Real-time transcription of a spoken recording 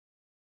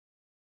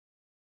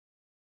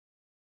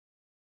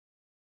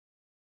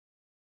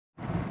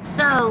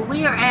So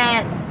we are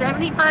at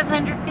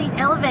 7,500 feet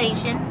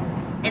elevation,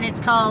 and it's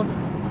called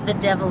the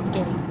Devil's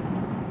Gate.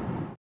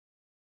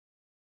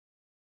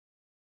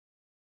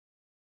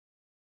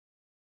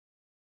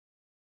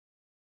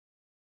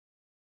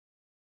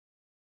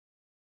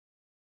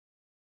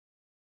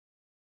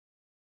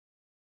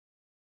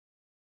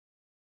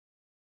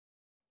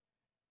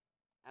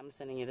 I'm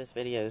sending you this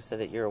video so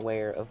that you're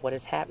aware of what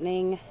is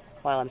happening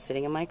while I'm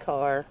sitting in my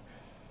car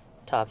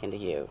talking to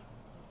you.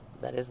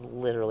 That is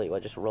literally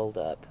what just rolled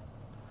up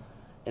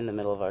in the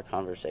middle of our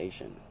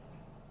conversation.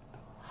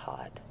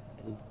 Hot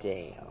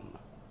damn.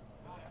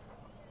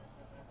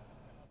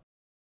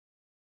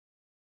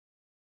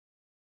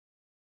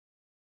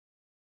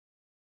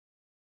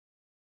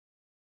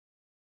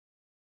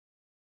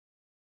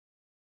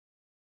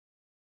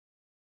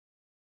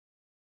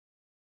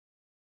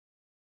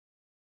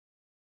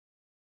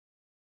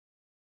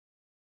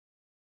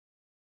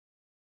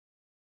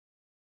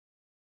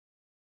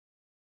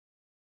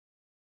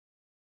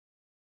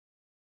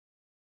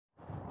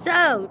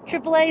 So,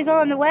 AAA's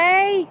on the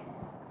way.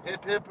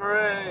 Hip hip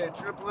hooray,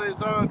 AAA's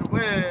on the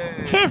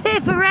way. Hip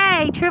hip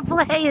hooray,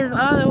 AAA is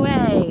on the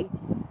way.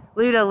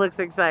 Ludo looks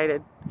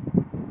excited.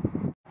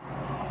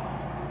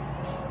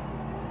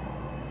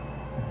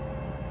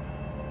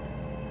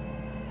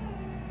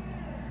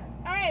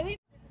 Alright,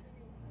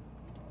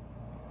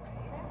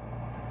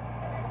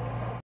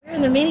 we're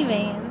in the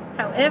minivan.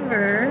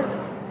 However,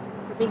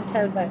 we're being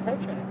towed by a tow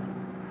truck.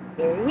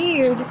 Very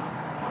weird.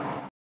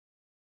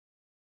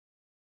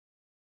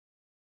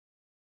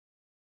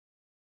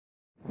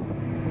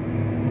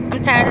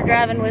 I'm tired of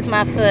driving with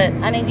my foot.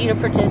 I need you to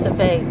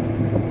participate.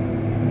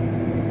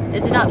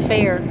 It's not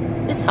fair.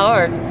 It's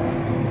hard.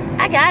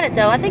 I got it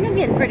though. I think I'm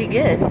getting pretty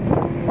good.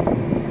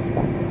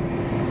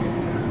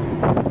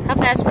 How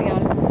fast are we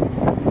going?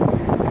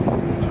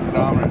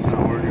 Speedometer's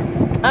not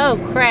working. Oh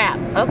crap.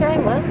 Okay,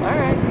 well,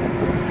 alright.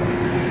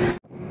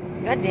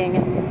 God dang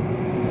it.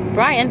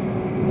 Brian,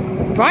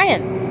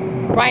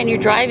 you're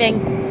driving.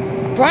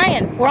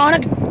 Brian, we're on a...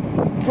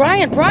 Brian,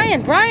 you're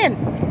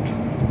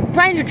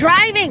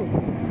driving!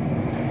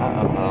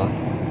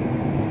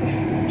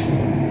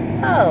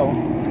 Oh,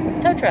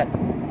 tow truck.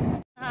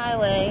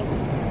 Highway,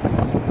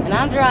 and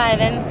I'm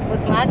driving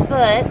with my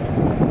foot.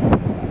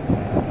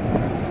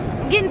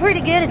 I'm getting pretty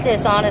good at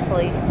this,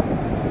 honestly.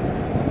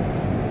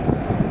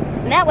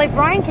 And that way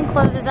Brian can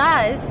close his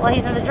eyes while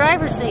he's in the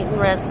driver's seat and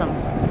rest them.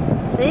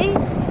 See?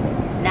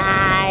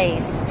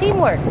 Nice.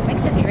 Teamwork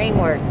makes the dream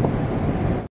work.